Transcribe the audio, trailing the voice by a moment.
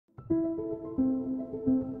Okay.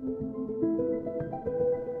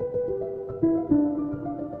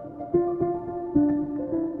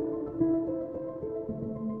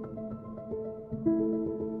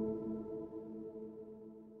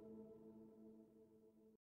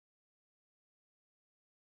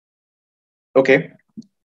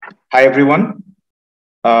 Hi, everyone.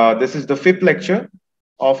 This is the fifth lecture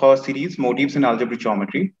of our series, Motives in Algebraic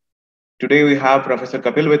Geometry. Today we have Professor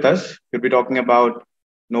Kapil with us. He'll be talking about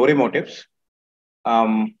Nori motives.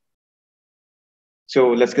 Um,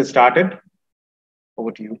 so let's get started.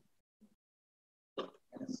 Over to you.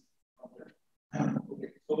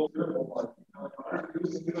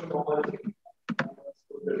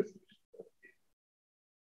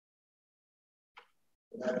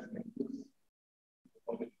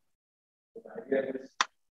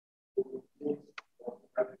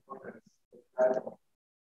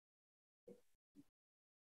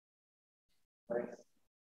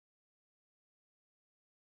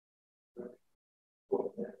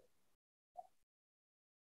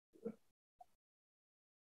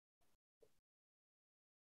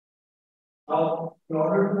 Now, in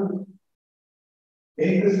order to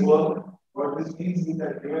make this work, what this means is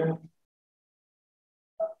that given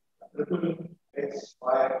triple x,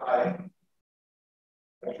 y, I,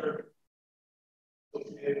 measured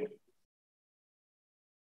associated.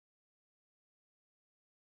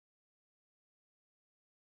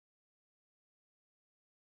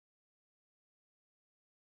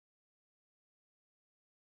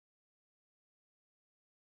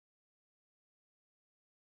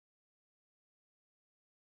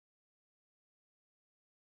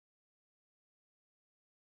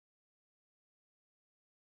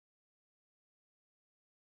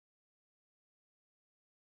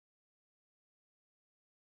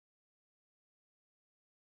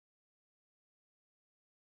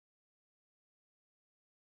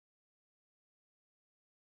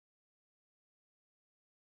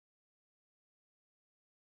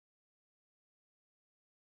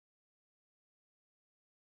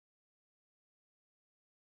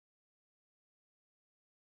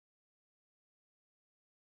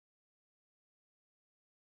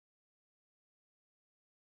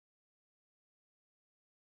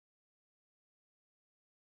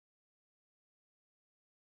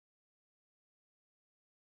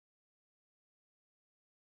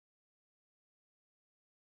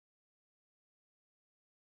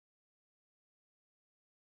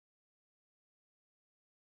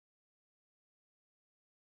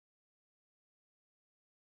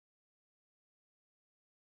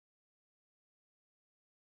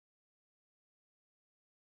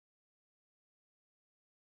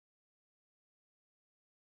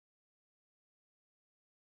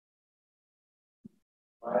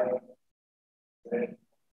 Y, Z,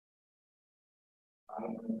 I,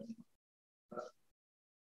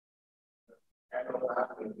 kind of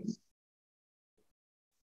map is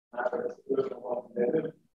map execution of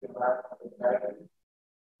level, the map of the guide,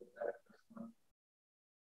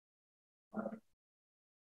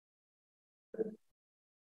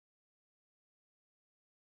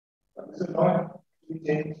 this is not to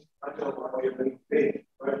change much of what we are doing today,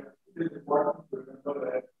 but it is important to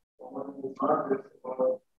remember that someone who is not this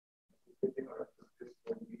about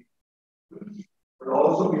but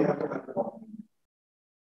also we have to have the confidence.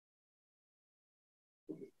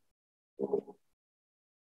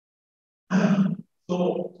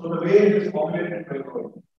 So the way it is formulated by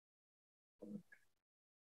God,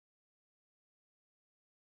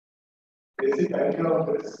 basic idea of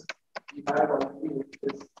this, we have already with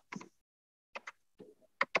this.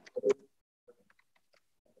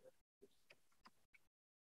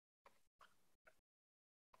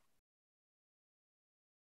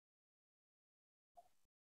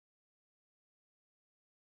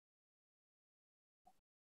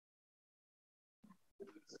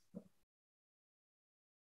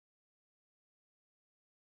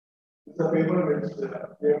 It's a paper which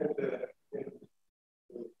appeared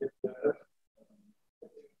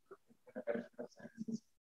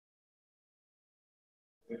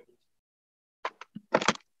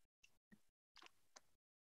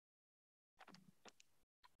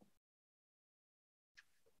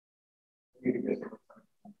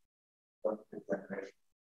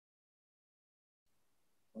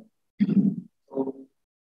so,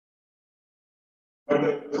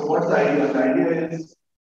 so what's the idea? The idea is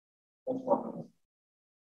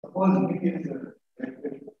suppose we get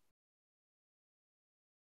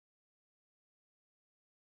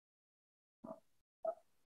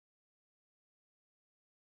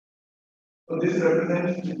so this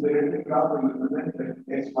represents the electric graph will represent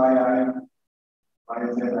x, y, I, y,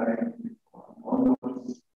 z, I, all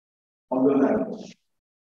those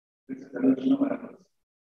evolution of animals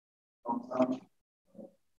from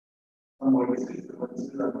some vertices. The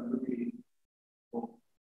vertices are going to be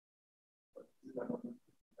vertices are going to be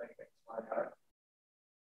like X, Y, R.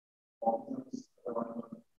 Organisms are going to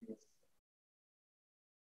be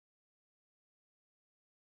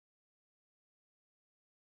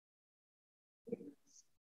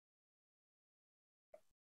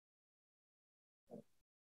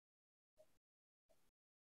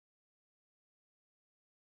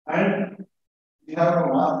and we have a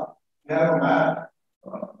map. We have a map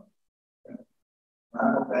of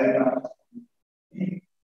diagrams. We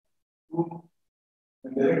do a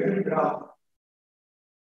directed graph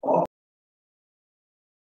of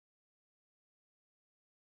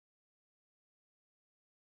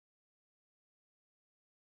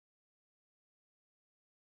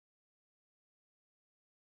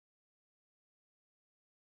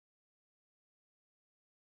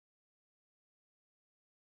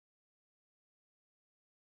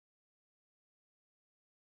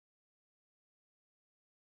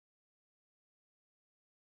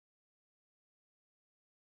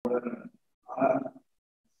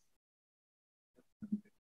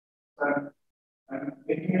and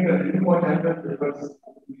making it a little more general because it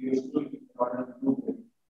will be useful in order to do it.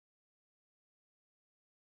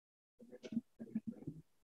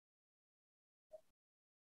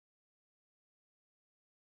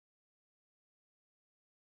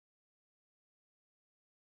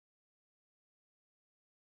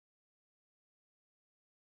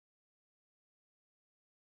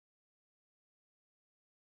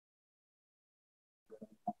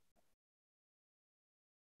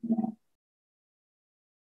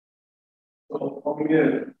 So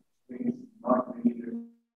familiar means not really.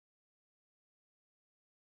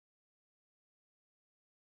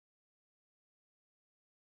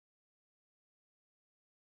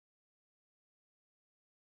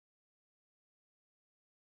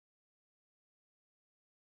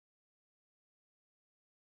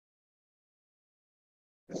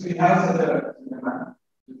 So we have such a map,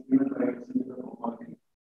 which is given by a single quality.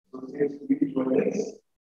 So say each vertex,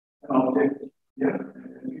 an object here,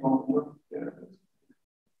 and any object here.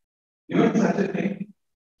 Given such a thing,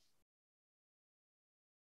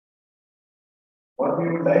 what we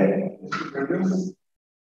would like is to produce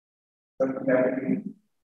certain category.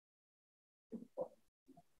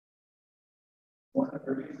 Want to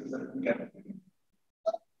produce a certain category.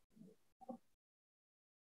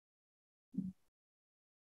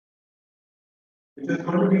 It is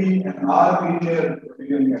going to be an R linear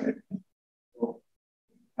abelian category. So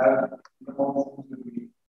have the forms will be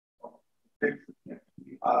fixed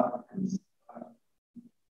R matrix.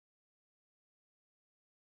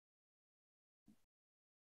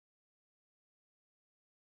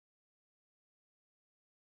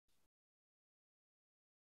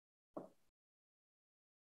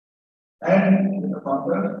 And in the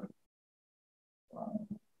counter,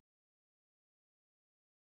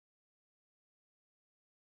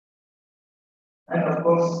 and of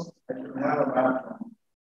course, I should have a map from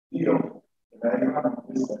zero, the diagram of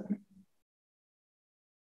this circuit.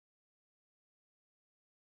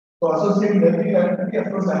 So associating every category, of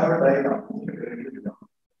course, I have a diagram.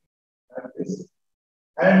 Like this.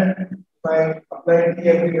 And if I apply D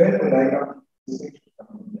everywhere, the diagram is the same.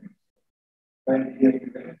 Apply D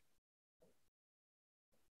everywhere.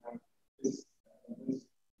 And this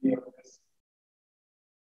D of this.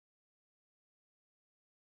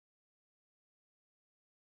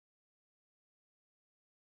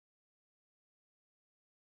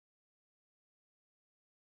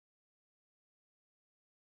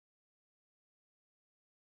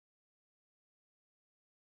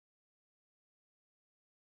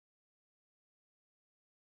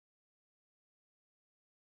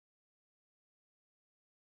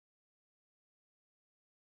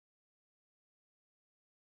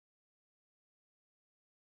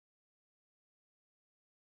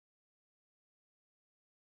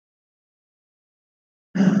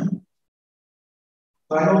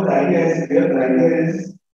 So I hope the idea is clear. The idea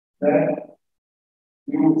is that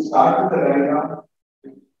you start with the diagram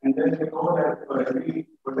and then you know that for every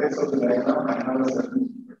vertex of the diagram, I have a certain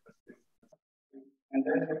and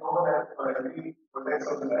then you know that for every vertex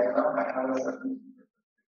of the diagram, I have a certain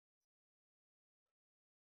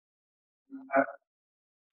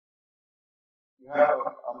you have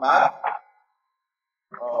a map.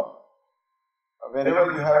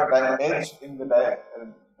 Wherever you have an edge in the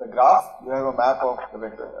graph, you have a map of the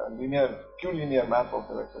vector, a linear, q-linear map of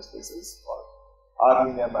the vector spaces, or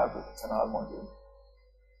R-linear map if it's an R module.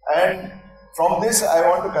 And from this, I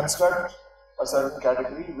want to construct a certain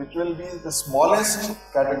category, which will be the smallest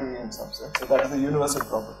category in some sense. So that is the universal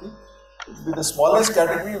property. It will be the smallest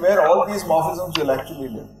category where all these morphisms will actually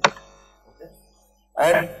live. Okay?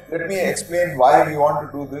 And let me explain why we want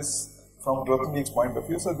to do this from Grothendieck's point of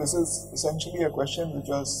view. So this is essentially a question which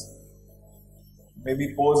was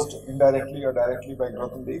maybe posed indirectly or directly by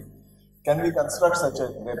Grothendieck. Can we construct such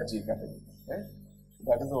a Leb G category? Right?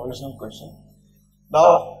 That is the original question.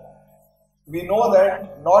 Now, we know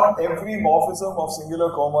that not every morphism of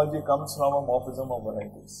singular cohomology comes from a morphism of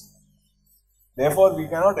varieties. Therefore, we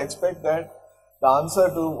cannot expect that the answer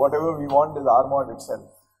to whatever we want is R mod itself.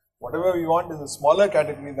 Whatever we want is a smaller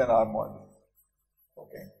category than R mod.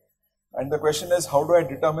 Okay. And the question is, how do I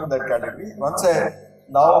determine that category?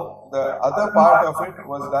 Now the other part of it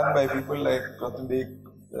was done by people like Grothendieck,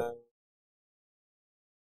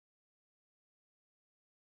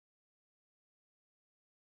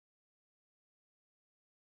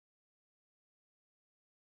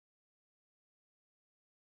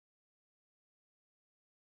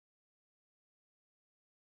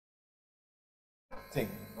 thing.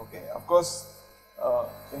 Okay, of course,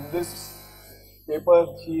 in this paper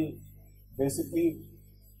he basically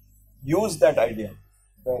used that idea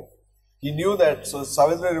that he knew that. So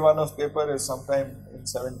Savindra Rivano's paper is sometime in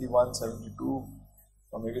 71, 72,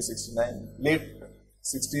 or maybe 69, late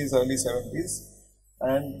 60s, early 70s,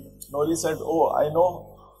 and Nori said, "Oh, I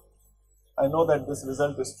know that this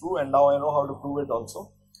result is true, and now I know how to prove it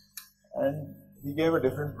also." And he gave a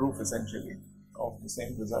different proof essentially of the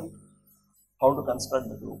same result. How to construct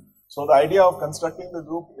the group. So the idea of constructing the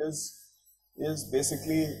group is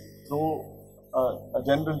basically through a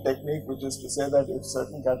general technique, which is to say that if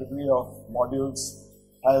certain category of modules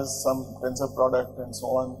has some tensor product and so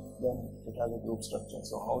on, then it has a group structure.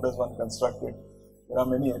 So how does one construct it? There are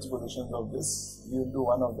many expositions of this. We will do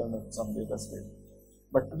one of them at some later stage.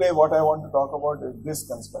 But today what I want to talk about is this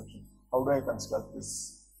construction. How do I construct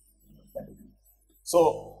this category?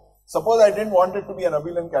 So suppose I didn't want it to be an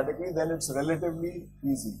abelian category, then it's relatively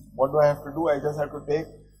easy. What do I have to do? I just have to take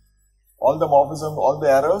all the morphisms, all the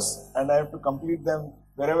arrows, and I have to complete them.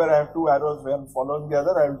 Wherever I have two arrows where I'm following the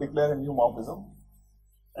other, I will declare a new morphism.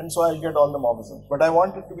 And so I'll get all the morphisms. But I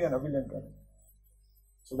want it to be an abelian category.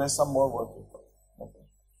 So there's some more work to do. Okay.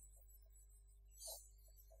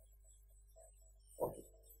 Okay.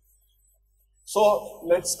 So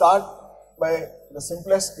let's start by the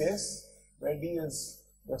simplest case where D is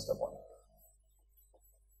just a point.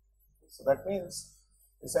 So that means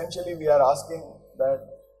essentially we are asking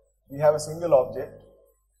that we have a single object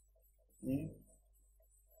E.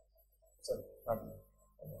 Sorry, not E.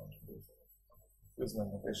 I want to use my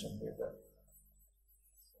notation later.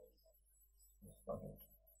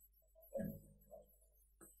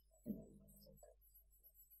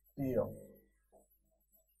 T of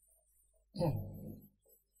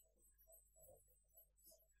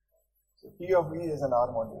so T of E is an R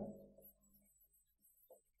module.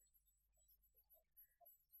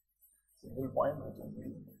 Single point which will be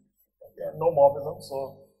okay, no morphism. So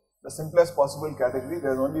the simplest possible category,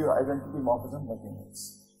 there is only identity morphism, nothing else.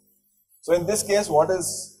 So in this case, what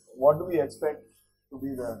do we expect to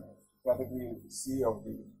be the category C of D?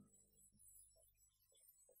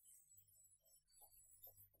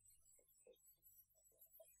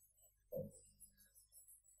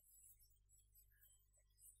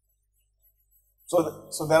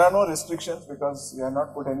 So there are no restrictions because we have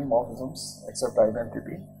not put any morphisms except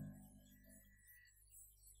identity.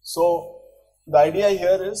 So the idea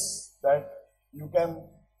here is that you can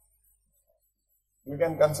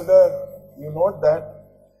consider, you note that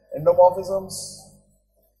endomorphisms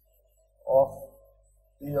of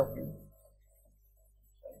T of D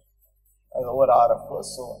as over R, of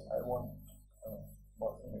course. So I won't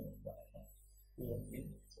T of D.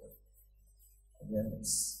 So again,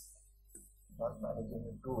 it's not managing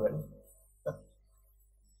it too well.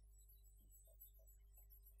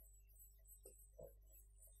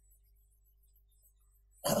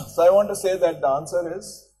 So I want to say that the answer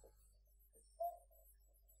is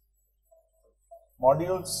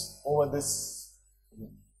modules over this.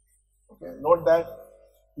 Okay, note that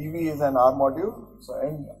TV is an R module, so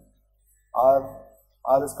end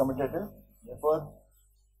R is commutative. Therefore,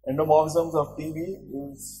 endomorphisms of TV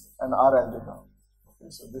is an R algebra. Okay,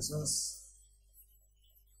 so this is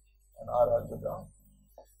an R algebra.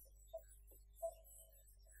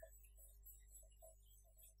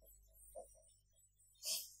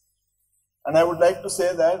 And I would like to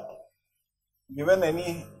say that given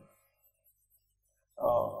any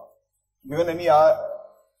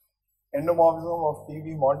endomorphism of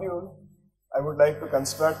TV module, I would like to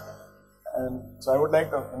construct, and so I would like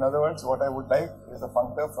to, in other words, what I would like is a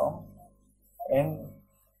functor from N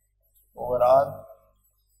over R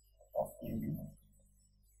of TV.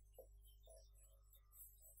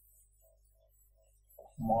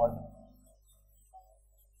 mod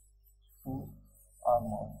 2 R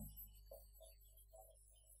mod.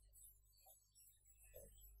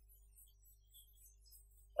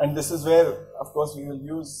 And this is where, of course, we will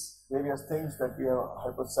use various things that we have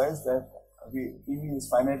hypothesized that PV is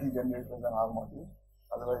finitely generated as an R module,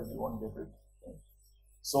 otherwise you won't get it. Okay.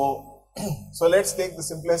 So, so let's take the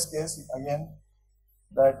simplest case again,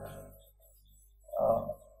 that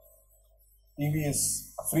PV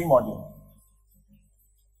is a free module.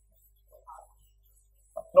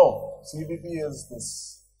 No, CDP is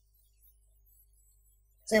this.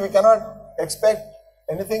 See, we cannot expect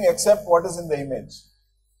anything except what is in the image.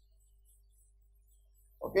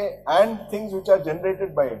 Okay, and things which are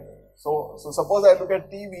generated by it. So suppose I look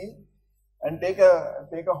at TV and take a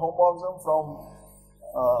homomorphism from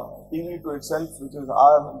TV to itself, which is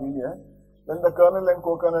R linear, then the kernel and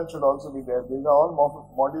co-kernel should also be there. These are all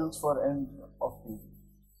modules for end of TV.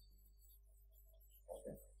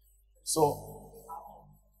 Okay. So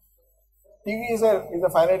TV is a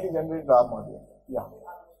finitely generated R module. Yeah,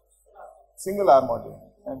 single R module.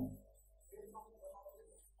 And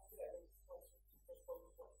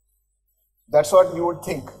that's what you would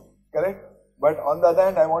think, correct? But on the other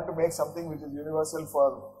hand, I want to make something which is universal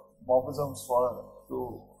for morphisms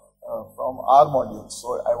from R modules.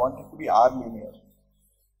 So I want it to be R linear.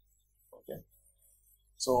 Okay.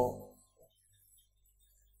 So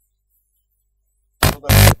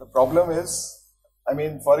the problem is, I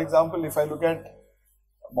mean, for example, if I look at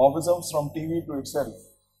morphisms from TV to itself,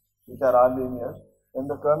 which are R linear, then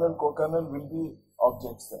the kernel, co-kernel will be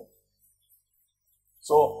objects there.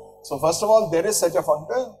 So first of all, there is such a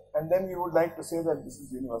functor, and then we would like to say that this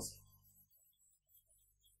is universal.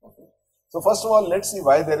 Okay. So first of all, let's see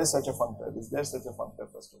why there is such a functor. Is there such a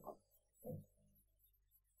functor, first of all? Okay.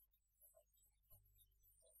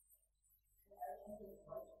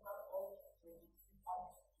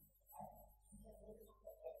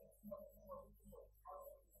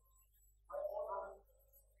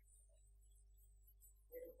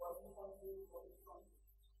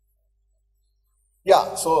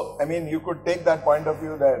 Yeah, so I mean, you could take that point of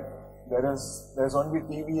view that there's only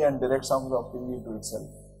TV and direct sums of TV to itself.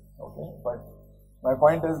 Okay, but my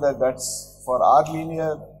point is that that's for R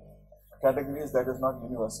linear categories, that is not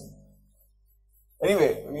universal.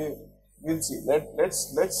 Anyway, we'll see.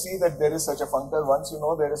 Let's see that there is such a functor. Once you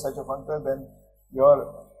know there is such a functor, then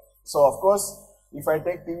so of course, if I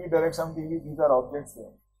take TV direct sum TV, these are objects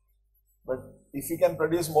there. But if you can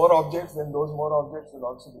produce more objects, then those more objects will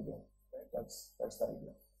also be there. That's the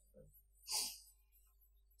idea.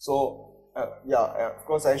 So yeah, of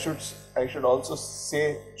course I should also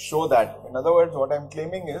show that. In other words, what I'm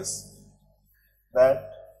claiming is that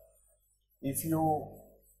if you,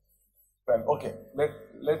 well, okay,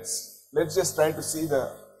 let's just try to see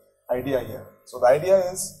the idea here. So the idea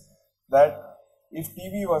is that if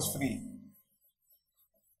TV was free,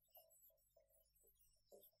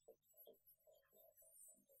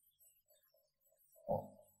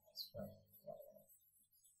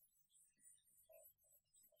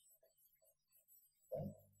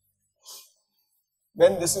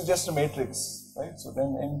 then this is just a matrix, right? So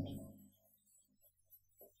then end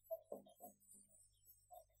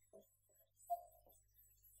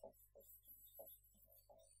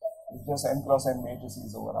is just n cross n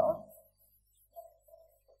matrices over R.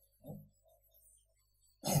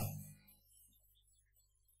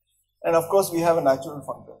 And of course, we have a natural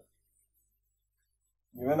functor.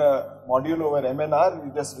 Given a module over M and R,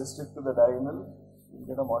 you just restrict to the diagonal, you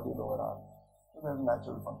get a module over R. So there's a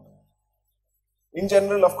natural functor. In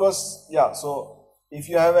general, of course, yeah, so if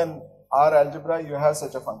you have an R algebra, you have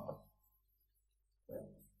such a functor.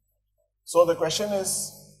 So the question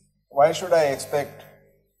is, why should I expect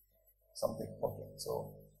something? Okay,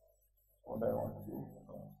 so what do I want to do?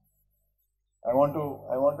 I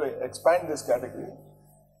want to expand this category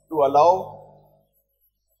to allow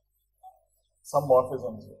some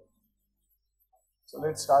morphisms here. So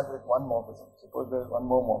let's start with one morphism. Suppose there's one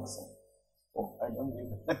more morphism. Oh, I don't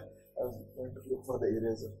need it. I was going to look for the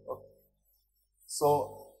eraser. Okay.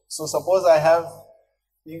 So suppose I have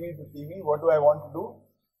TV to TV. What do I want to do?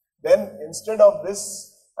 Then instead of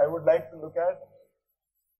this, I would like to look at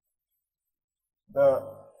the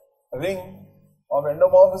ring of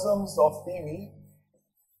endomorphisms of TV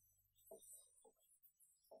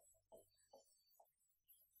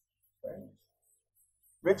right,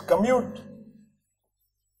 which commute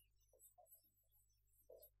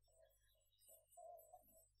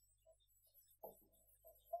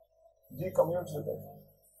G commutes with it.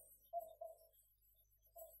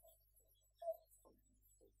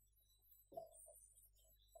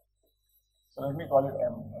 So let me call it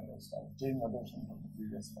M at this time. Change notation from the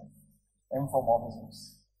previous time. M for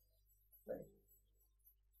morphisms. Right.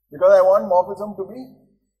 Because I want morphism to be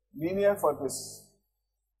linear for this.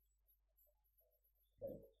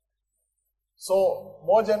 Right. So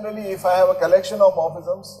more generally, if I have a collection of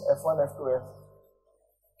morphisms, F1, F2,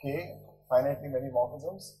 Fk, finitely many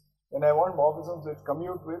morphisms, then I want morphisms which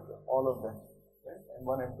commute with all of them. Right?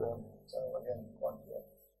 M1, M2, M. So again, 1 here,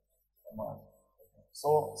 MR.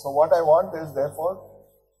 So what I want is therefore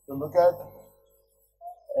to look at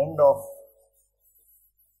end of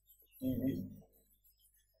EV,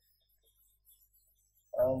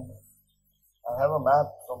 and I have a map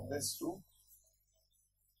from this to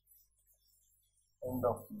end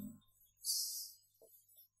of EV.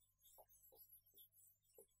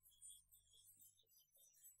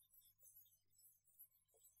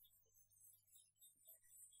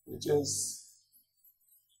 Which is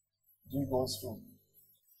G goes to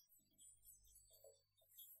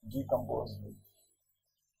G composed with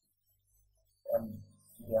M,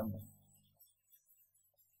 EM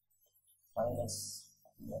minus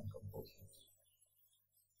EM composed with G.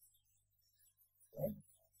 Right?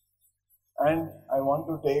 And I want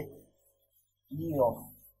to take E of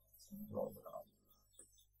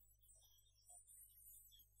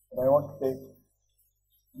and I want to take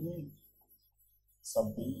E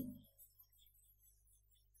sub B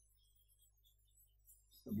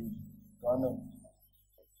to be kernel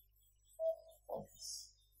of this.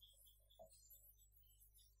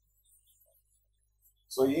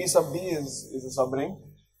 So E sub B is a subring.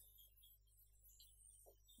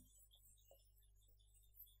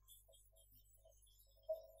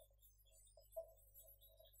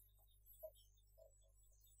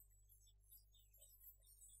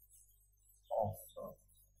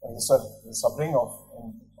 The subring of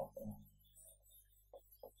N.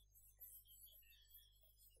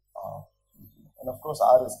 And of course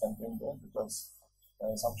R is contained there because the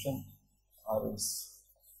assumption R is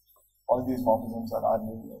all these morphisms are R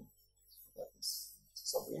linear. So that is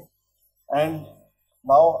subring. And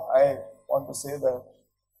now I want to say that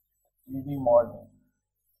EV mod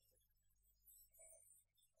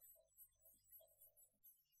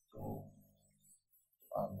to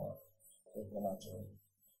R mod is the natural.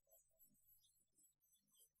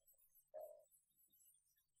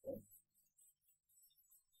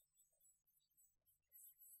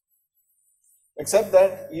 Except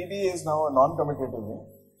that ED is now a non-commutative ring.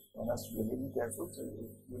 One has to be really careful. So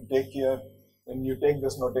you take here, when you take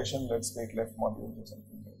this notation, let's take left module or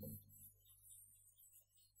something like that.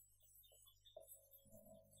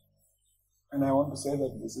 And I want to say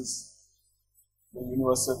that this is the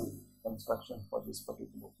universal construction for this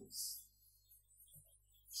particular case.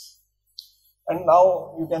 And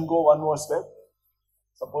now you can go one more step.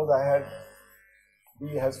 Suppose I had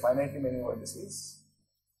B has finitely many vertices.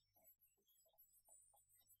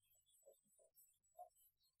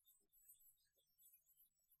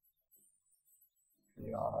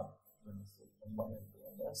 We are M1 and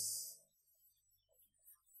MS.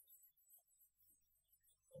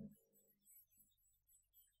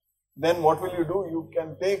 Then what will you do? You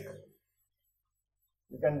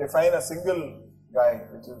can define a single guy,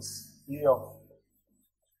 which is P of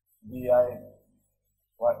BI.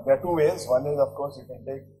 There are two ways. One is, of course, you can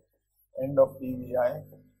take end of PVI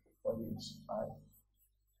for each I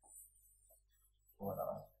over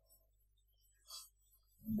R.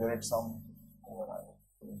 Direct sum over I,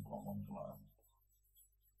 putting common to R.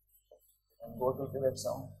 And go to direct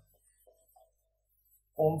sum.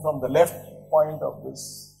 Home from the left point of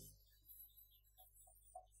this.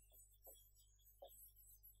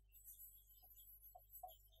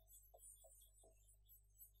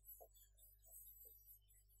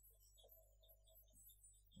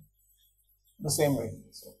 The same way.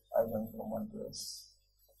 So I went from 1 to S.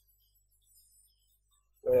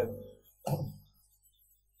 Where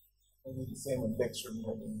maybe the same index should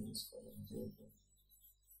have been used for J.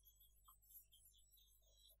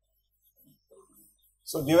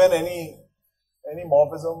 So given any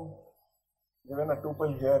morphism, given a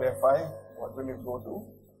tuple here Fi, what will it go to?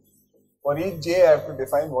 For each J, I have to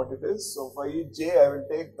define what it is. So for each J, I will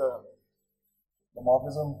take the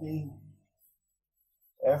morphism P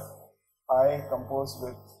F I composed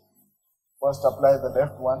with, first apply the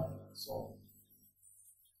left one, so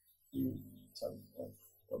P, sorry, the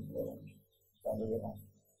other way around.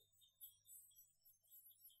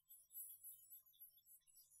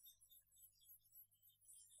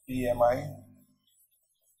 PMI,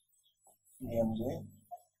 PMJ,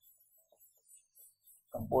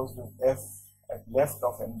 composed with F at left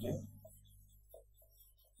of MJ,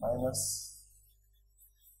 minus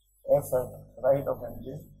F at right of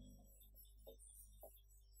MJ,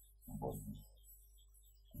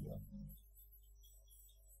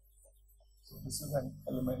 this is an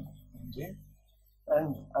element in J,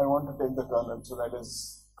 and I want to take the kernel, so that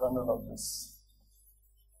is kernel of this.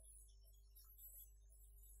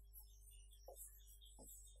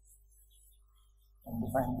 And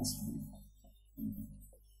define this to be.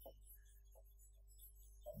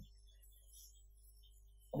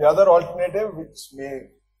 The other alternative, which may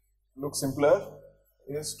look simpler,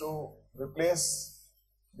 is to replace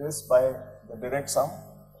this by the direct sum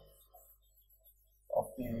of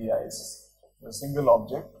PVIs, a single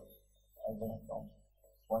object, from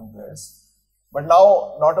 1 to S. But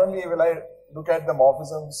now, not only will I look at the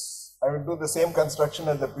morphisms, I will do the same construction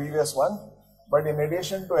as the previous one, but in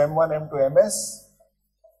addition to M1, M2, Ms,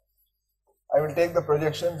 I will take the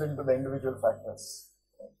projections into the individual factors,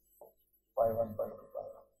 phi 1, phi 2, phi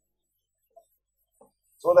 1,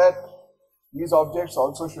 so that these objects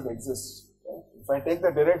also should exist. If I take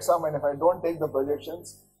the direct sum and if I don't take the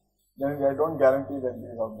projections, then I don't guarantee that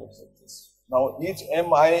these objects exist. Now, each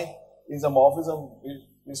Mi is a morphism,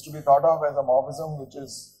 is to be thought of as a morphism which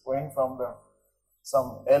is going from the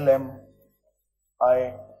some Lmi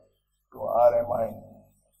to Rmi.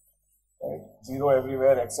 Right? 0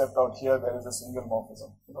 everywhere except out here there is a single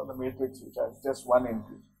morphism. You know, the matrix which has just one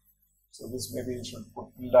input. So this maybe you should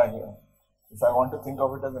put tilde here. If I want to think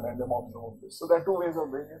of it as an endomorphism of this. So there are two ways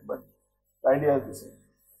of doing it, but the idea is the same.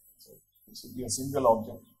 So this would be a single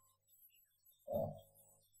object.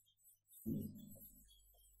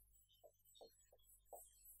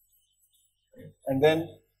 And then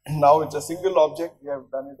now it's a single object. We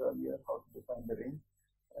have done it earlier, how to define the ring,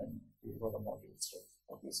 and we got a module structure.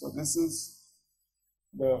 Okay, so this is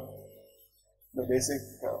the basic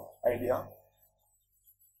idea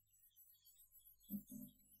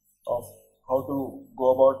of how to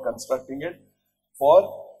go about constructing it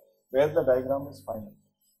for where the diagram is finite.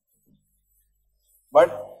 But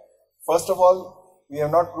first of all, we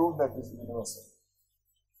have not proved that this is universal.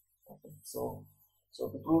 Okay, so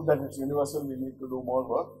to prove that it's universal, we need to do more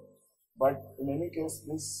work. But in any case,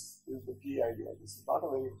 this is the key idea. This is not a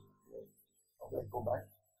very, okay, go back.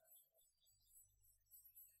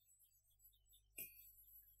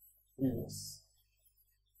 Previous.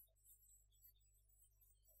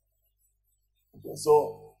 Okay,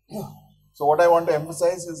 so what I want to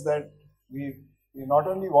emphasize is that we not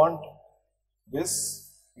only want this,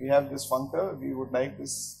 we have this functor, we would like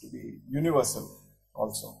this to be universal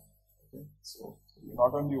also. Okay, so we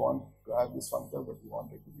not only want to have this functor, but we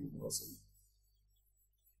want it to be universal.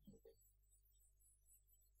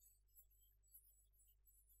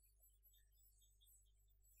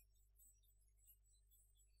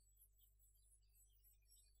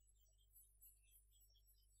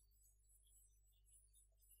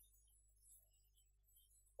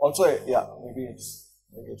 Also, yeah, maybe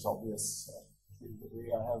it's obvious. The way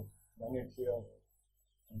I have done it here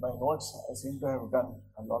in my notes, I seem to have done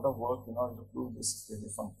a lot of work in order to prove this is a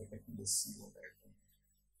functor. Let me just see what I have done.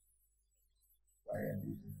 Try and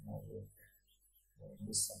do more work in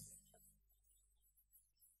this something.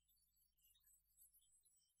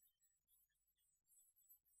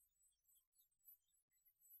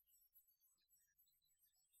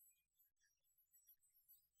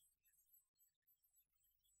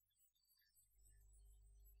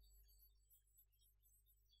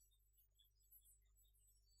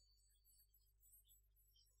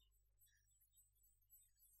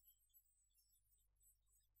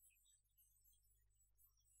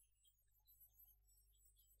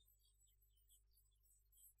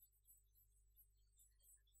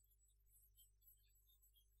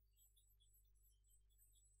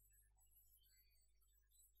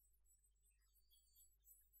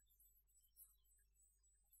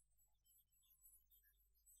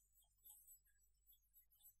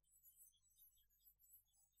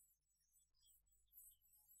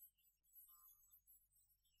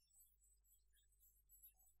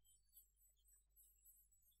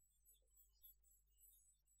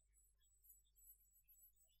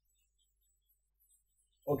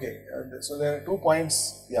 Okay, so there are 2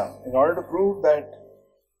 points. Yeah, in order to prove that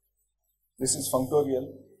this is functorial,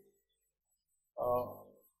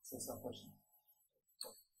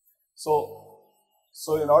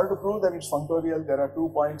 so in order to prove that it's functorial, there are 2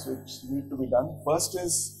 points which need to be done. First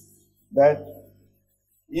is that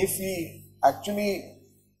if we actually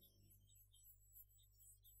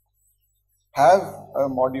have a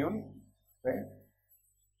module, right,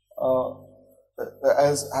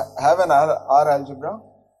 have an R algebra,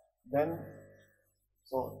 then,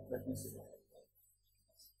 so let me see.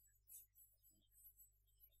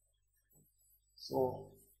 So,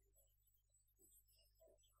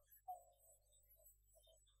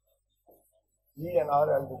 E and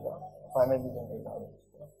R algebra, finally generate R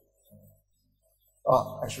algebra.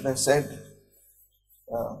 I should have said,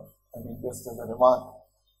 just as a remark,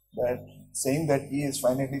 that saying that E is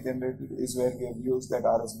finitely generated is where we have used that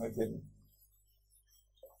RSMA theory.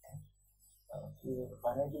 E is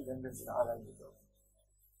finitely generated R algebra.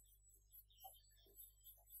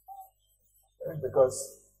 Right?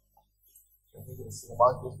 Because, let me just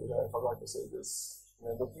remark this because I forgot to say this. We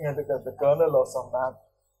are looking at it as the kernel of some map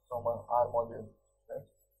from an R module, right?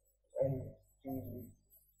 And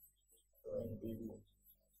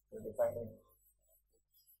we're defining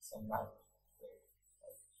some map,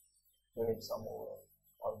 there is some over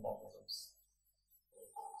all modules.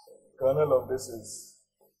 So the kernel of this is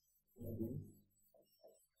ED,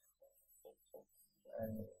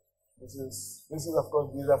 and this is of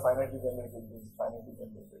course these are finitely generated. This is finitely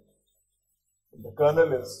generated. The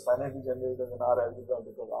kernel is finitely generated in R algebra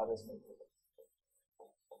because R is made.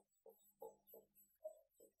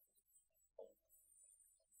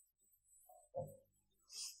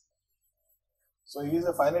 So he is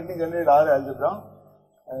a finitely generated R algebra,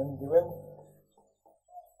 and given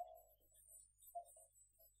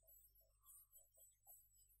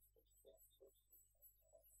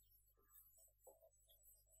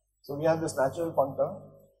so we have this natural functor.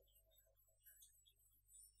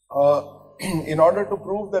 In order to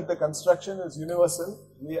prove that the construction is universal,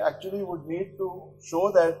 we actually would need to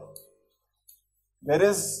show that there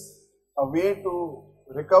is a way to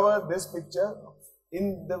recover this picture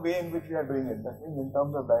in the way in which we are doing it. That means in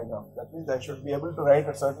terms of diagram. That means I should be able to write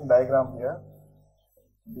a certain diagram here,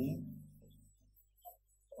 B,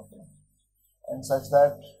 okay, and such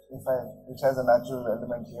that which has a natural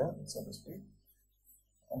element here, so to speak,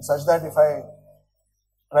 and such that if I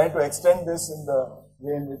try to extend this in the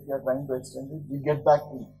way in which we are trying to extend it, we get back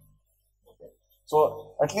E. Okay.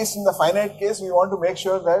 So at least in the finite case, we want to make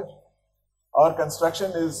sure that our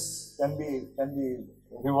construction can be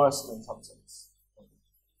reversed in some sense.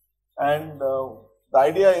 And the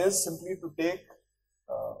idea is simply to take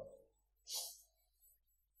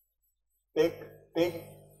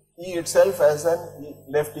E itself as an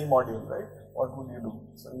left E module, right? What would you do?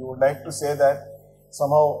 So you would like to say that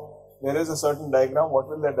somehow there is a certain diagram. What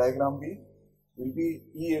will that diagram be? Will be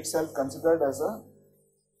E itself considered as a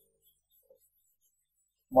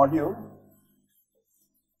module.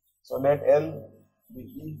 So let L be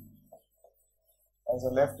E as a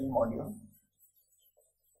left E module.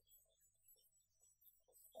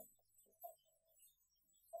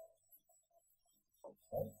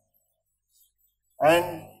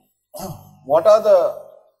 And what are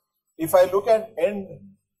if I look at end,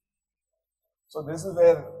 so this is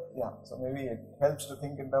where, so maybe it helps to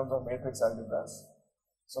think in terms of matrix algebras.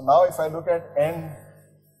 So now if I look at end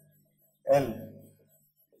L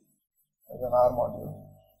as an R module,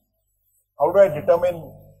 how do I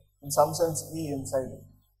determine in some sense E inside it?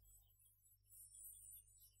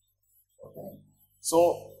 Okay.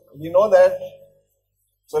 So we know that,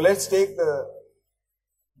 so let's take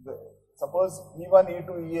suppose E1, E2,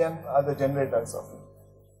 En are the generators of it.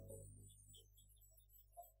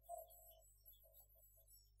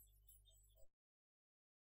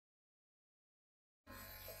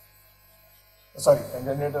 Sorry,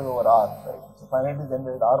 generators over R, right? It's a finitely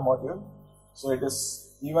generated R module. So it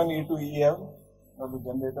is E1, E2, En are the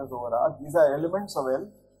generators over R. These are elements of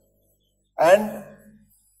L.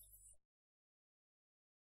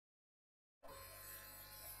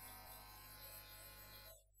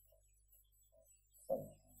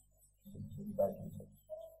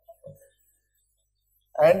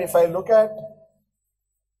 And if I look at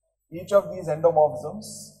each of these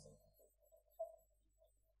endomorphisms,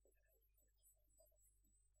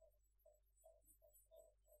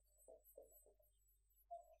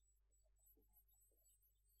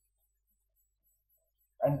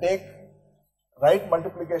 and take right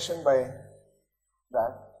multiplication by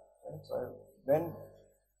that, right? So then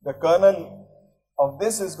the kernel of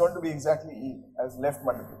this is going to be exactly E as left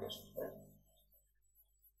multiplication, right?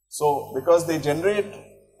 So because they generate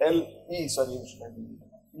E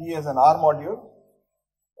as an R module,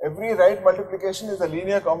 every right multiplication is a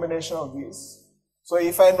linear combination of these. So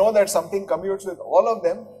if I know that something commutes with all of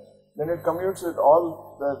them, then it commutes with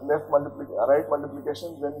all the right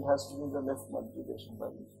multiplications, then it has to be the left multiplication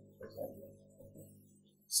value.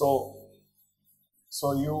 So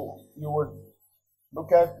you would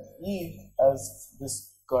look at E as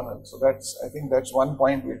this kernel. So I think that's one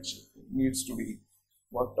point which needs to be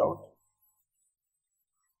worked out.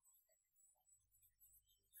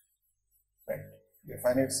 Right. The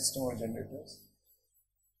finite system of generators.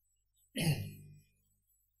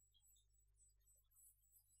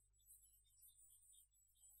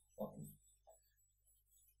 Okay.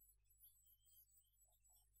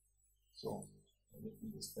 So Let me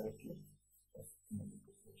just correctly.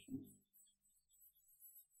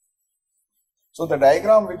 So the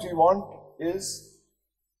diagram which we want is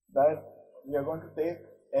that we are going to take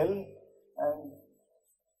L and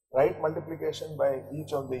write multiplication by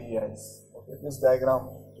each of the EIs. Okay, this diagram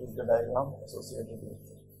is the diagram associated with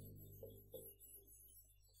it.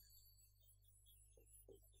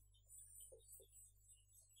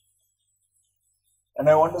 And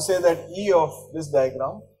I want to say that E of this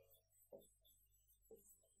diagram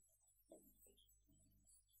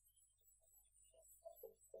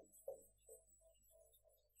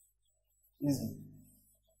is E.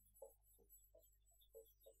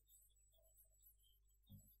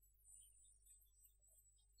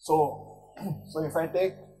 So if I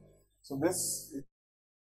take, so this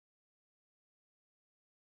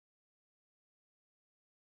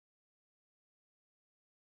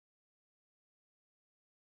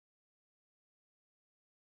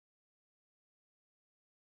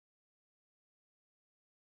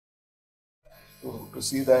to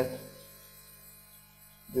see that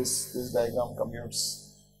this diagram commutes.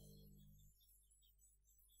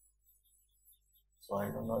 So I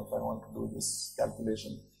don't know if I want to do this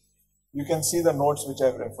calculation. You can see the notes which I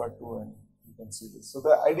have referred to, and you can see this. So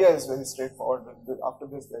the idea is very straightforward. After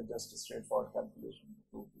this, there's just a straightforward calculation to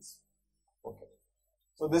prove this. Okay.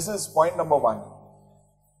 So this is point number 1.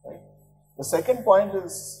 Right? The second point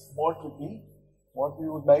is more tricky. What we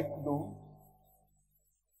would like to do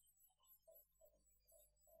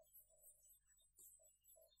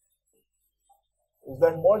is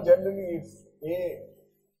that more generally, if A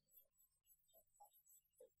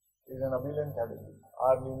is an abelian category,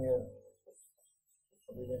 R linear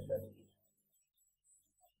abelian category,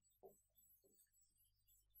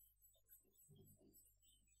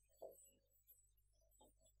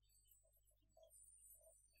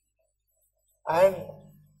 and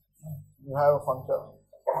you have a functor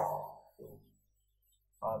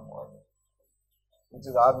R mod, which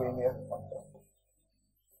is R linear functor.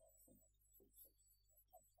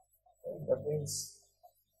 That means,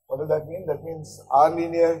 what does that mean? That means R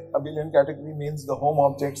linear abelian category means the home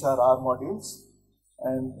objects are R modules,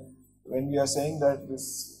 and when we are saying that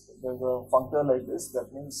there's a functor like this,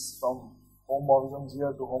 that means from homomorphisms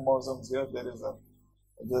here to homomorphisms here there is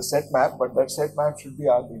a set map, but that set map should be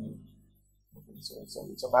R linear. Okay, so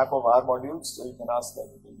it's a map of R modules, so you can ask that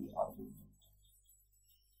it will be R linear.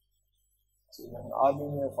 So you have an R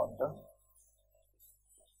linear functor.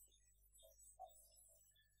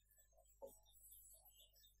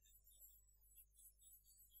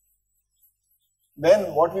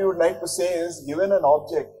 Then what we would like to say is, given an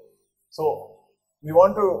object, so we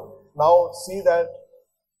want to now see that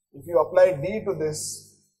if you apply D to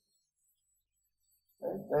this,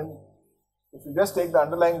 right, then if you just take the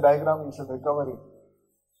underlying diagram, you should recover it.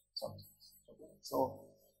 So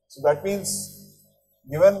that means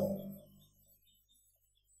given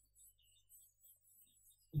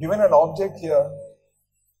an object here,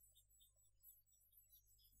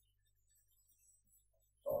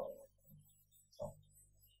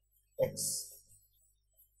 X,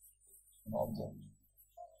 an object,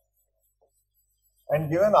 and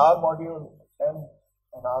given R module M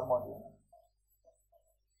and R module,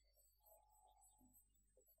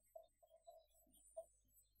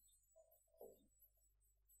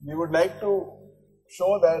 we would like to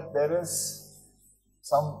show that there is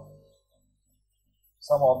some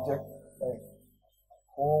object like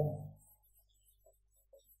home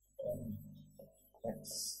and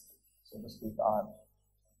X, so to speak, R,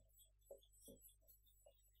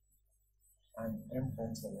 and M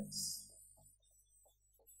tensor X,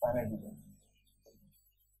 finite degree.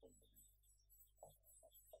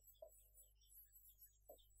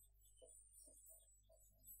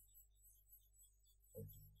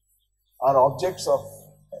 Are objects of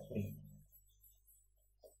A.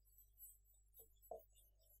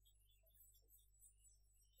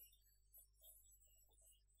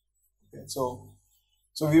 Okay, so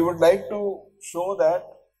we would like to show that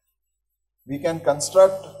we can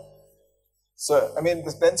construct. So I mean,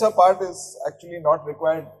 the tensor part is actually not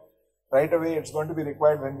required right away. It's going to be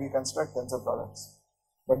required when we construct tensor products.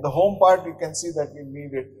 But the home part, you can see that we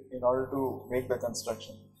need it in order to make the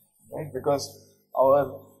construction, right? Because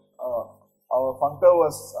our functor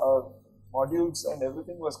was, our modules and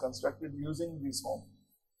everything was constructed using these home.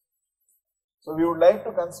 So we would like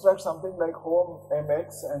to construct something like home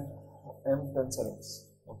mx and m tensor x,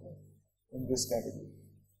 okay, in this category,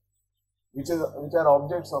 which are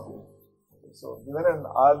objects of A. Okay, so given an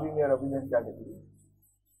R linear abelian category,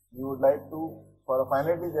 you would like to, for a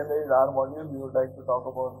finitely generated R module, you would like to talk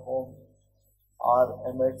about home R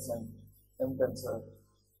mx and m tensor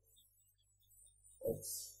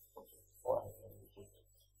X, Y.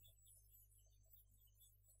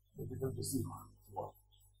 Difficult to see.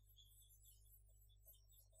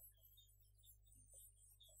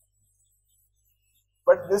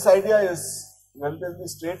 But this idea is relatively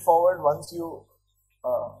straightforward once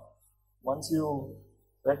you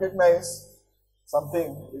recognize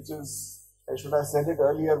something which is, I should have said it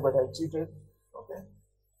earlier, but I cheated. Okay,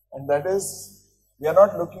 and that is, we are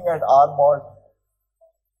not looking at R mod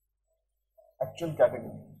actual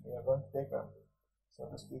category. We are going to take a, so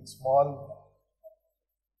to speak, small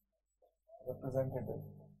representative.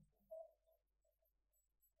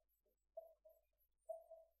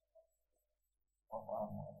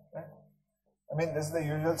 Okay. I mean, this is the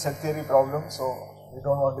usual set theory problem, so we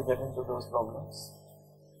don't want to get into those problems.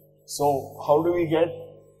 So, how do we get,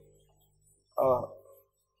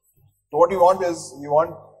 what we want is, we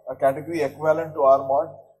want a category equivalent to R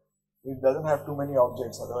mod. It doesn't have too many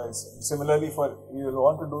objects, otherwise, similarly we will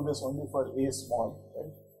want to do this only for A small,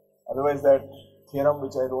 right? Otherwise that theorem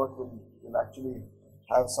which I wrote will actually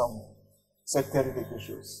have some set theoretic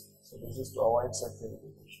issues. So this is to avoid set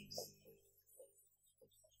theoretic issues.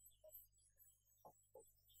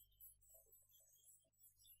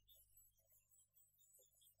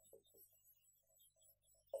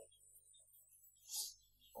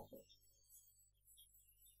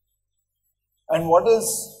 And what is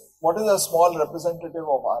a small representative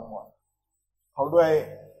of R mod? How do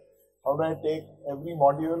I take every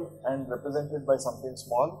module and represent it by something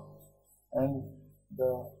small? And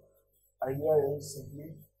the idea is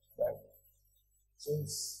simply that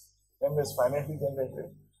since M is finitely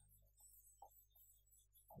generated,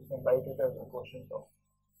 you can write it as a quotient of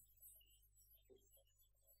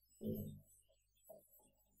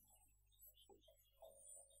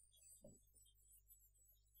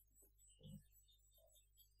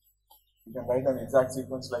you can write an exact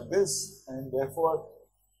sequence like this, and therefore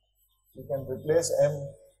you can replace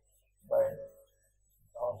M by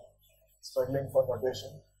struggling for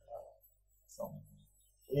notation from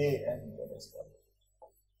A and the rest of it.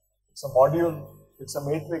 It's a module, it's a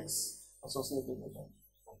matrix associated with it.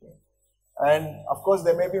 Okay. And of course,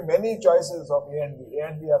 there may be many choices of A and B. A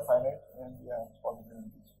and B are finite, A and B are positive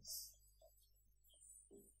integers.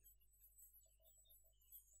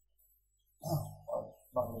 Or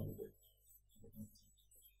non-negative.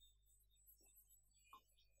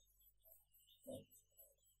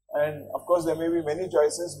 And of course, there may be many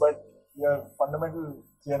choices, but your fundamental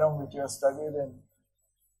theorem which you have studied in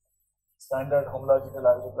standard homological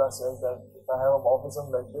algebra says that if I have a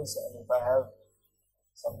morphism like this and if I have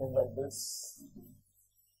something like this,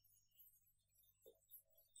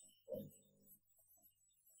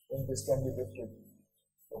 then this can be lifted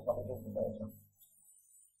to commutation diagram.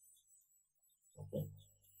 Okay.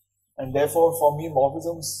 And therefore, for me,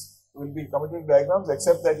 morphisms will be commutative diagrams,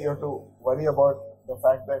 except that you have to worry about the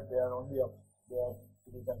fact that they are only they are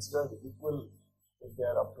to be considered equal if they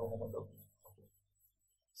are up to homotopy. Okay.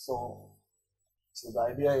 So the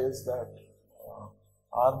idea is that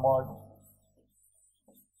R mod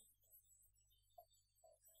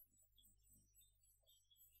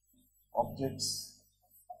objects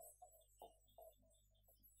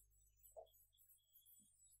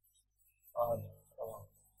are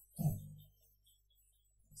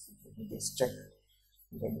let me just check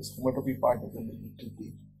that this homotopy part is a little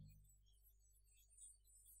tricky.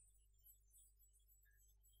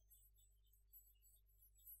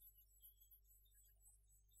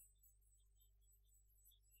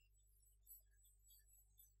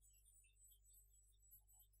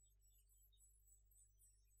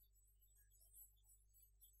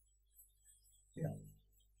 Yeah,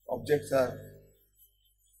 objects are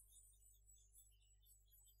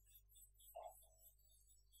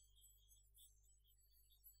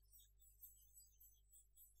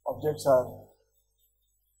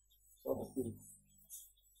so to speak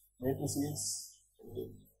matrices. A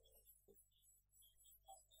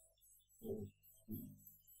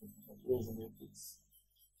is a matrix.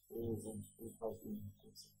 A is an A plus B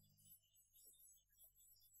matrix.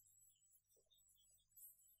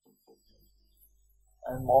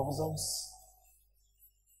 And morphisms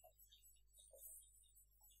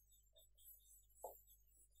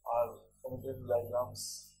are commutative diagrams,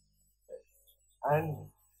 and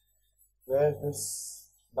where this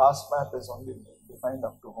last map is only defined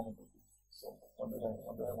up to homotopy. So what do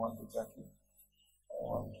I want exactly? I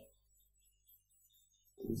want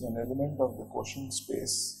is an element of the quotient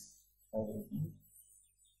space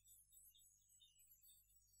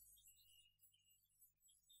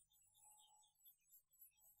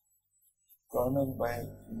kernel by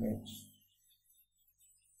image.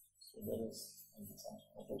 So there is some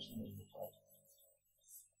notation in the part.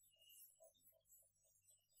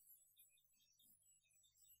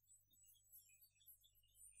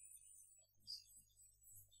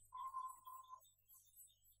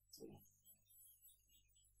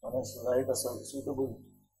 one has to write a suitable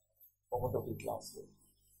homotopy class here.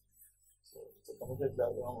 So it's a commuted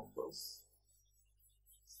diagram, of course.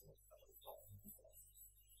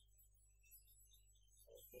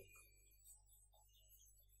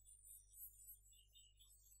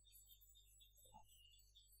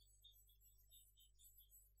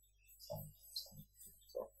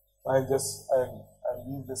 So I'll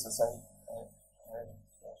leave this aside, and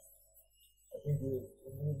I think you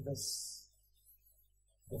need this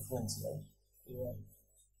difference, right? Yeah.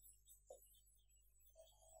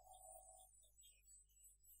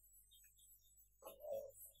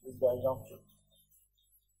 This diagram should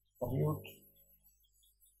commute,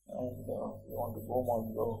 and you want to go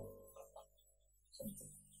modulo something.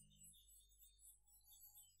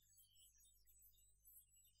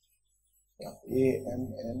 Yeah,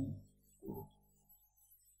 AMN.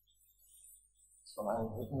 So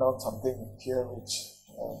I've written out something here which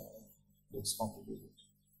looks complicated.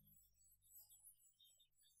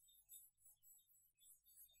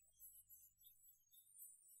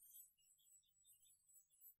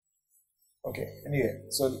 Okay, anyway,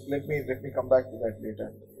 so let me come back to that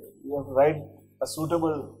later. You have to write a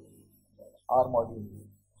suitable R module,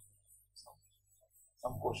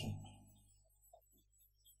 some quotient.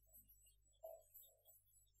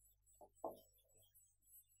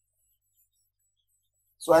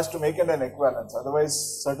 So as to make it an equivalence,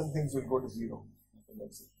 otherwise certain things will go to zero.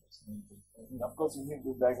 And of course, you need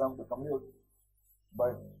this diagram to commute,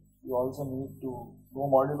 but you also need to go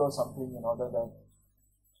modulo something in order that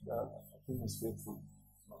the thing is faithful.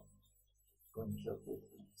 To ensure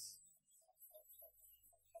faithfulness.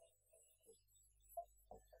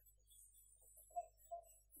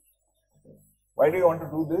 Why do you want to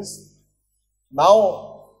do this?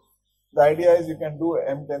 Now, the idea is you can do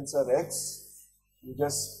M tensor X. You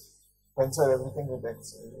just tensor everything with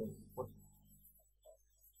X. You put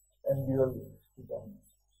M dual, you can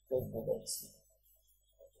take with X.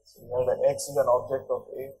 So you have the X is an object of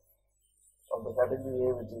A, of the category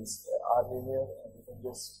A, which is R linear, and you can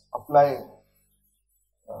just apply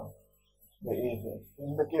the A here.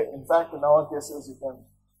 In fact, in our cases, you can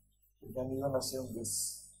even assume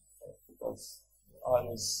this, because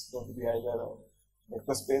R is going to be either a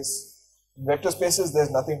vector space. In vector spaces,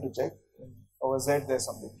 there's nothing to check. Over Z, there's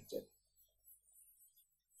something to check.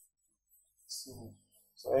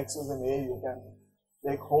 So X is an A, you can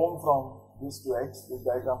take home from this to X, this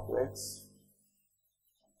diagram to X.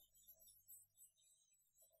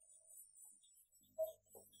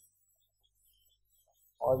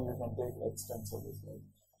 Or you can take X tensor as well.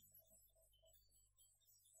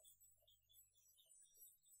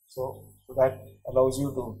 So that allows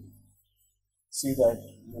you to see that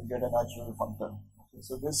you get a natural functor. Okay,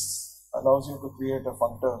 so this allows you to create a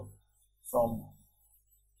functor from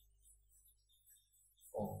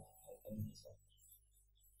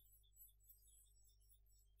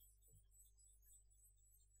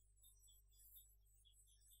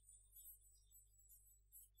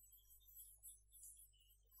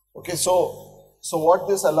okay, so what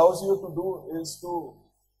this allows you to do is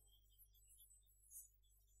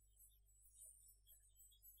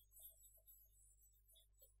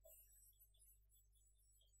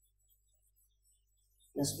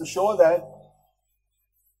to show that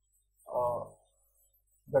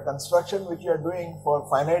the construction which you are doing for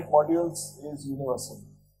finite modules is universal.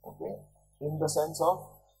 Okay, in the sense of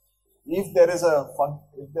if there is a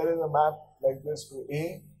map like this to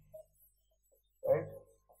A, right?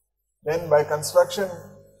 Then by construction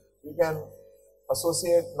you can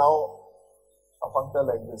associate now a functor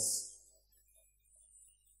like this.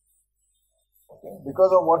 Okay,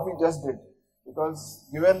 because of what we just did. Because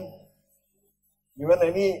given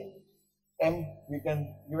any M,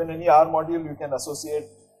 given any R module, you can associate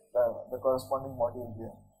the corresponding module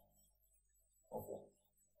here. Okay.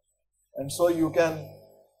 And so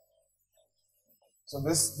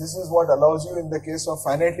this is what allows you in the case of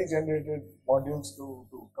finitely generated modules to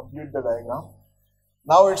complete the diagram.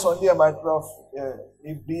 Now it's only a matter of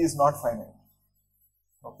if D is not finite.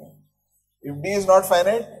 Okay. If D is not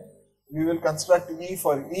finite, we will construct E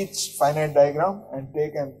for each finite diagram and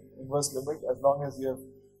take an inverse limit, as long as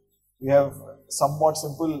we have somewhat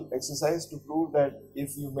simple exercise to prove that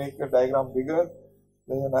if you make a diagram bigger,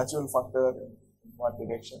 there is a natural functor in one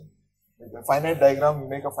direction. With a finite diagram, you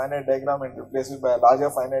make a finite diagram and replace it by a larger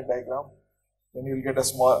finite diagram, then you will get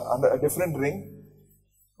a different ring,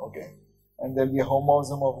 okay, and there will be a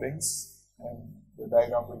homomorphism of rings, and the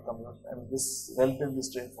diagram will come out, and this is relatively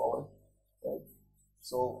straightforward, right?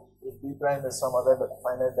 So if D prime is some other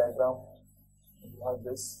finite diagram, you have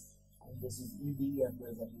this, and this is ED, and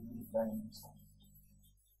there is an ED prime.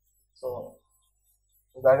 So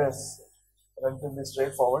So that is relatively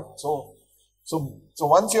straightforward. So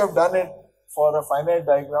once you have done it for a finite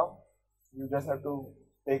diagram, you just have to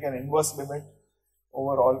take an inverse limit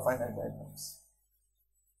over all finite diagrams.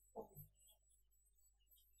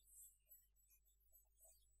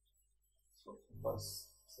 So inverse.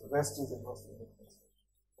 So rest is inverse limit.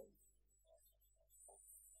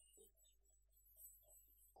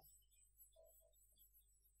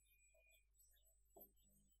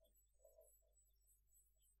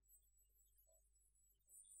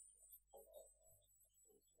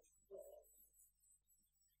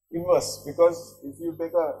 Inverse, because if you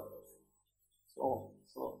take a so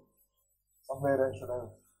somewhere I should have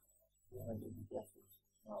be careful.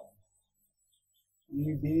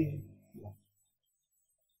 EB, yeah.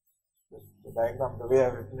 The diagram, the way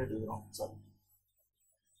I've written it is wrong. Sorry.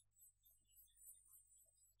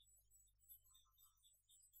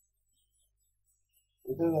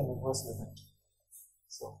 It is an inverse limit.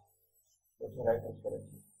 So let me write it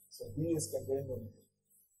correctly. So B is contained in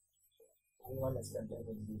B1 is contained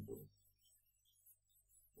in B2.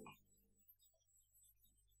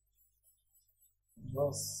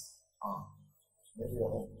 Inverse, maybe you're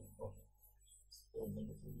right. Okay. So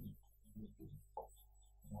B2.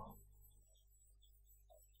 Now.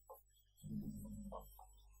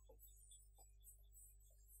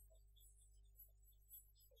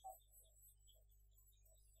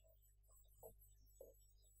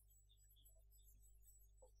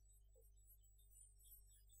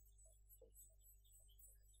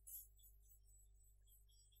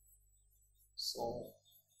 So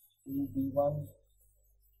B1,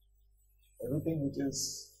 everything which is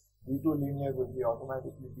B2 linear will be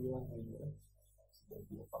automatically B1 linear. So there will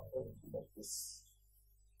be a function like this.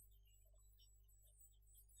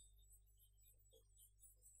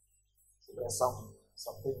 So there's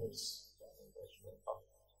something which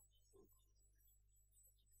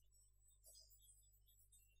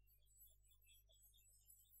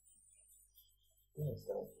yes,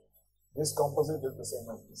 correct. This composite is the same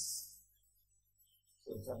as this.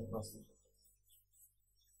 So it's an inverse limit.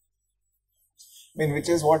 I mean, which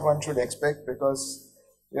is what one should expect, because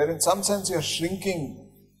here in some sense you're shrinking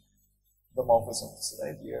the morphisms,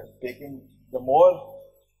 right? You're taking the more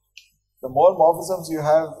morphisms you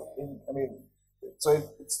have in, I mean, so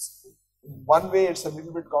it's in one way it's a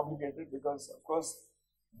little bit complicated, because of course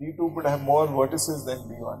D2 could have more vertices than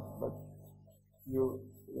D1, but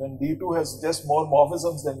when D2 has just more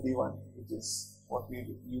morphisms than D1, which is what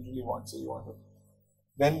we usually want, so you want to,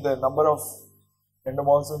 then the number of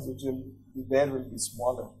endomorphisms which will be there will be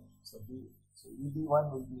smaller. So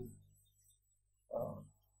ED1 will be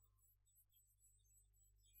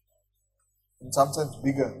in some sense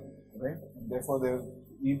bigger, right? And therefore the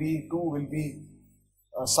ED2 will be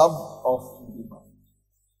a sub of ED1.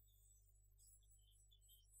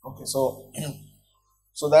 Okay, so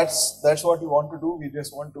so that's what we want to do. We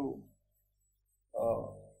just want to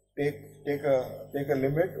take a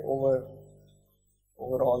limit over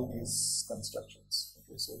all these constructions.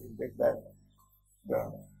 Okay, so we'll take that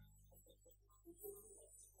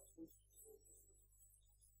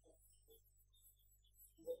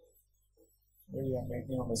maybe I'm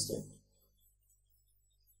making a mistake.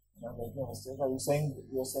 Are you saying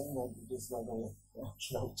that it is the other way?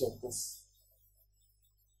 Should I check this?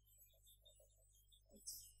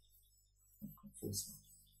 Confusing.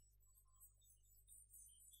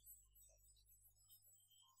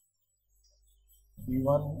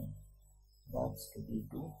 B1 maps to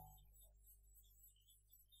B2.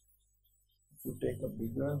 If you take a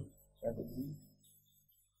bigger category,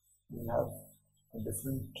 you have a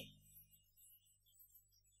different.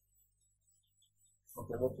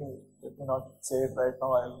 Okay, let me not say it right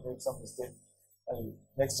now. I'll make some mistake.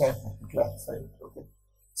 Next time I'll clarify it. Okay.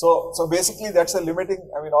 So basically that's a limiting.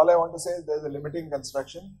 I mean, all I want to say is there's a limiting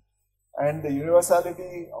construction, and the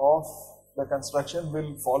universality of the construction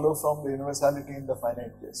will follow from the universality in the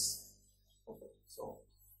finite case. Okay. So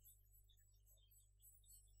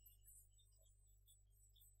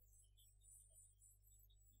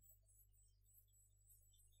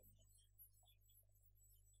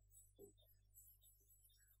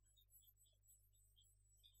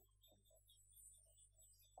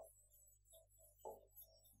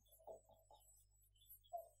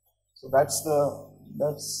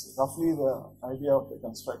that's roughly the idea of the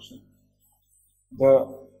construction.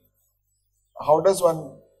 How does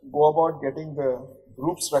one go about getting the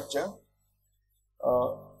group structure?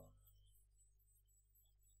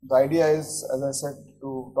 The idea is, as I said,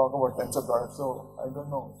 to talk about tensor products. So I don't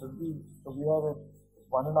know, should we have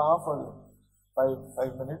 1.5 or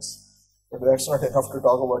 5 minutes? But that's not enough to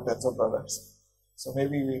talk about tensor products. So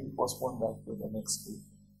maybe we postpone that to the next week.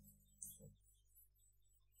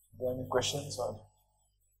 Are there any questions or?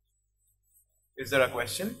 Is there a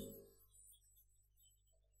question?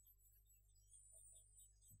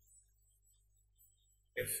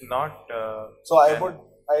 If not, so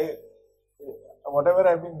whatever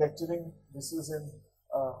I've been lecturing, this is in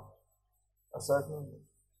a certain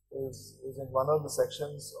is in one of the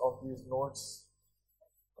sections of these notes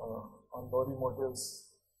on Nori Motives.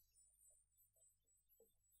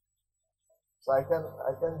 So I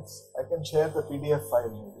can share the PDF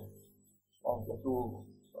file maybe of the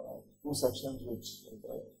two sections which.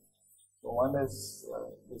 So one is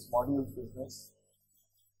this modules business,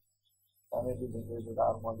 finally related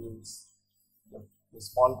R modules, the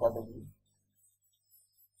small category.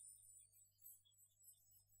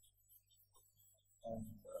 And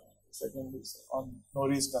second is on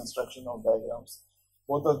Nori's construction of diagrams.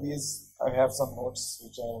 Both of these, I have some notes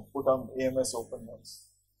which I have put on AMS Open Notes.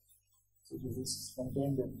 So this is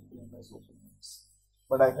contained in AMS Open Notes,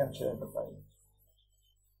 but I can share the file.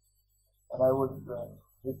 And I would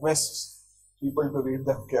request people to read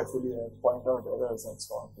them carefully and point out errors and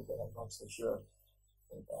so on, because I'm not so sure.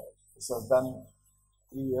 This was done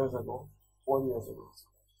 3 years ago, 4 years ago,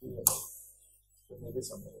 3 years ago. So maybe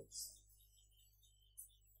some errors.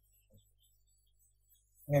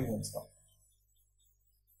 Anyways,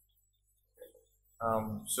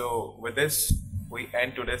 so with this, we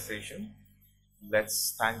end today's session.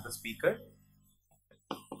 Let's thank the speaker.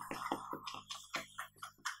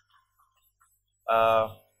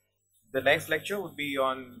 The next lecture would be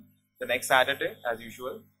on the next Saturday, as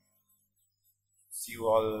usual. See you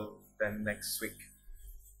all then next week.